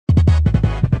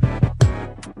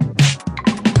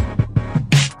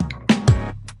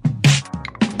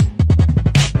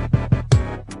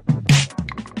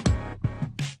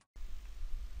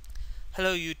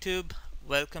Hello YouTube,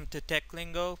 welcome to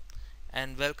TechLingo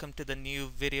and welcome to the new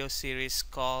video series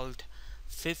called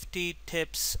 50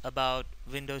 Tips About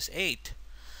Windows 8.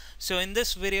 So in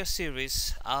this video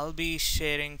series, I'll be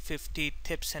sharing 50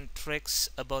 tips and tricks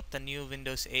about the new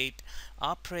Windows 8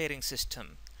 operating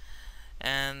system.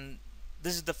 And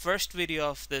this is the first video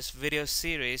of this video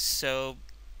series, so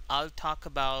I'll talk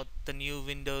about the new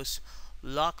Windows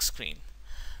lock screen.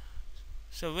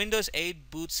 So Windows 8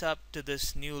 boots up to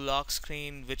this new lock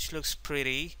screen which looks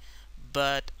pretty,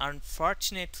 but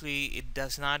unfortunately it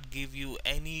does not give you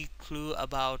any clue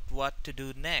about what to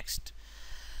do next.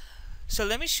 So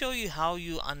let me show you how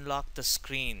you unlock the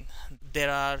screen. There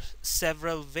are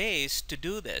several ways to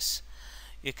do this.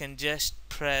 You can just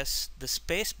press the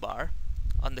space bar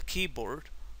on the keyboard,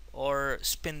 or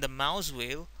spin the mouse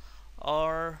wheel,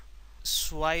 or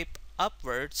swipe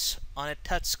upwards on a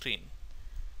touch screen.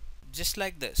 Just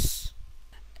like this,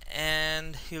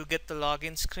 and you'll get the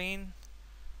login screen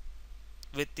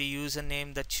with the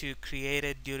username that you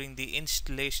created during the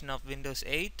installation of Windows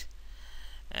 8,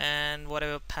 and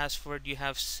whatever password you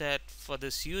have set for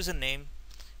this username,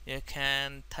 you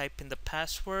can type in the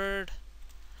password.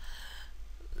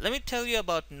 Let me tell you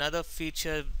about another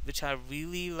feature which I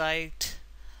really liked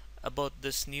about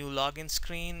this new login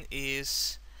screen.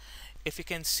 Is, if you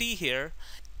can see here,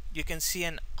 you can see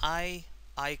an eye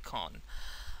icon.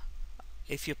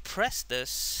 If you press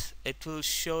this, it will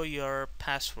show your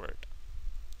password.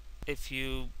 If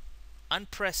you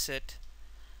unpress it,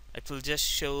 it will just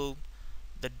show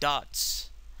the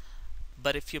dots.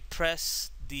 But if you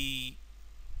press the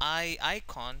eye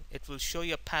icon, it will show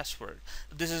your password.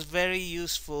 This is very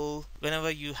useful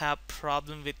whenever you have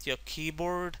problem with your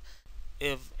keyboard.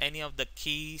 If any of the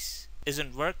keys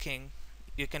isn't working,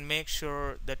 you can make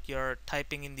sure that you're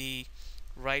typing in the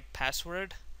right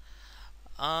password.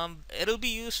 It'll be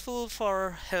useful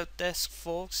for help desk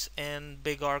folks in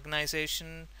big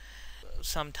organization.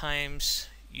 Sometimes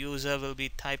user will be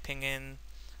typing in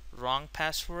wrong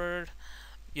password.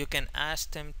 You can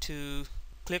ask them to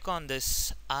click on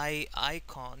this eye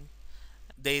icon.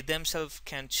 They themselves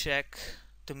can check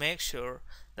to make sure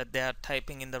that they are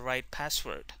typing in the right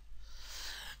password.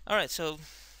 Alright, so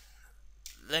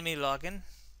let me log in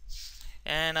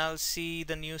and I'll see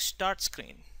the new start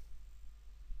screen.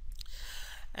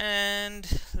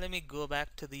 And let me go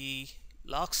back to the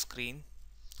lock screen.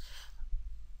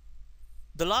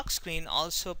 The lock screen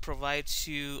also provides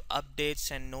you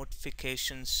updates and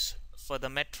notifications for the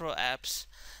Metro apps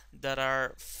that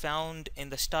are found in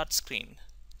the start screen.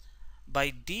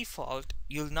 By default,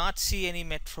 you'll not see any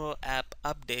Metro app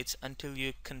updates until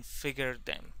you configure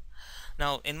them.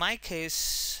 Now in my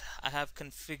case, I have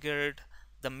configured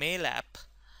the Mail app,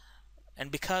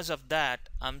 and because of that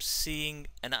I'm seeing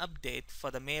an update for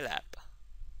the Mail app.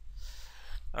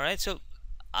 Alright, so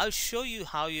I'll show you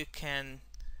how you can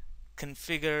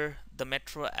configure the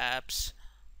Metro apps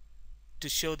to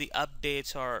show the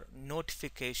updates or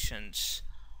notifications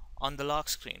on the lock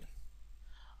screen.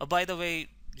 Oh, by the way,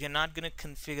 you're not going to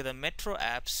configure the Metro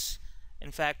apps.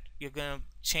 In fact, you're going to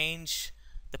change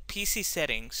the PC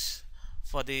settings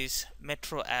for these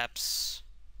Metro apps.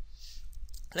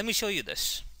 Let me show you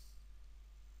this.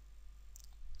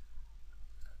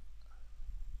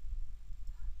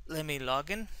 Let me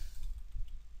log in.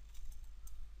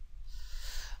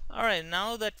 Alright,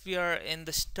 now that we are in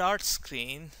the start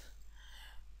screen,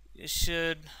 you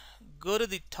should go to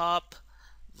the top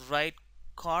right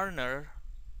corner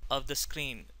of the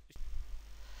screen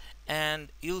and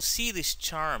you'll see these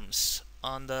charms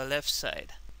on the left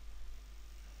side,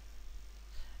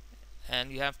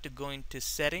 and you have to go into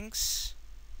settings,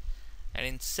 and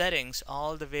in settings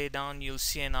all the way down you'll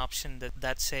see an option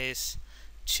that says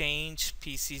change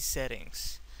PC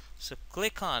settings. So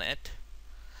click on it.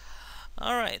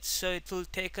 Alright, so it will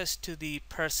take us to the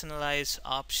personalize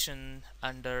option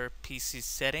under PC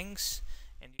settings,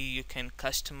 and you can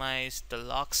customize the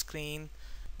lock screen,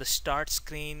 the start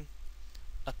screen,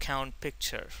 account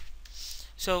picture.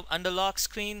 So under lock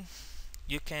screen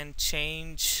you can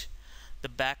change the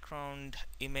background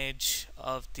image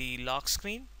of the lock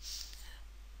screen.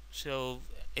 So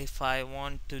if I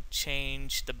want to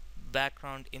change the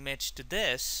background image to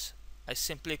this, I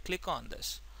simply click on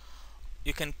this.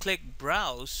 You can click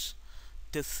browse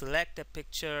to select a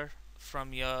picture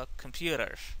from your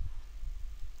computer.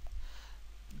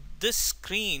 This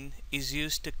screen is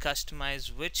used to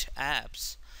customize which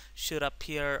apps should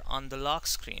appear on the lock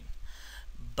screen.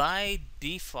 By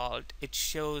default, it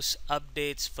shows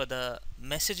updates for the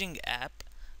messaging app,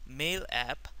 mail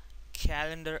app,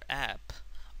 calendar app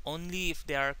only if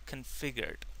they are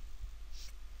configured.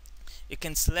 You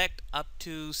can select up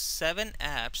to 7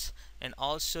 apps and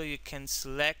also you can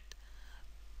select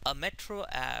a Metro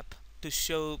app to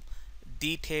show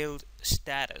detailed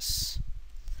status.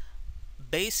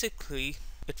 Basically,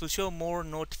 it will show more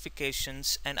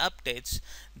notifications and updates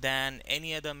than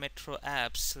any other Metro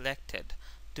app selected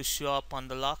to show up on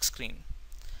the lock screen.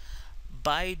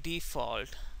 By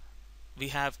default, we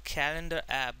have Calendar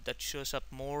app that shows up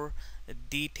more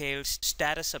detailed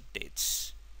status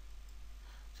updates.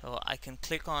 So I can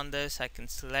click on this, I can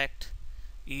select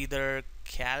either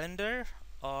Calendar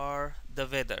or the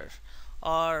weather,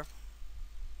 or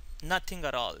nothing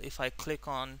at all if I click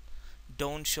on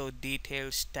don't show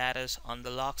detailed status on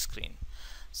the lock screen.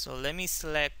 So let me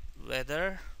select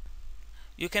weather.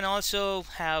 You can also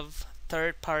have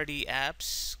third-party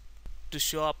apps to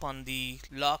show up on the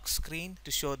lock screen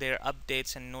to show their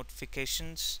updates and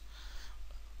notifications,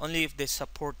 only if they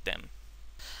support them.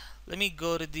 Let me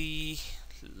go to the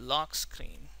lock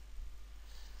screen.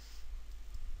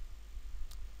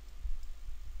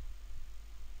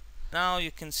 Now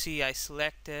you can see I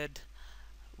selected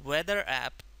weather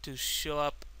app to show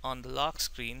up on the lock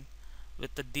screen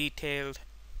with the detailed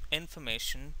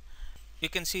information. You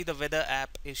can see the weather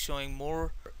app is showing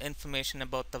more information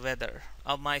about the weather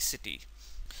of my city.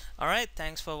 Alright,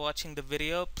 thanks for watching the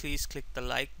video. Please click the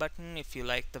like button if you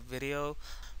like the video.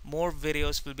 More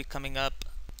videos will be coming up,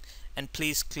 and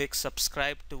please click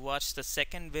subscribe to watch the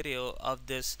second video of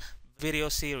this video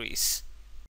series.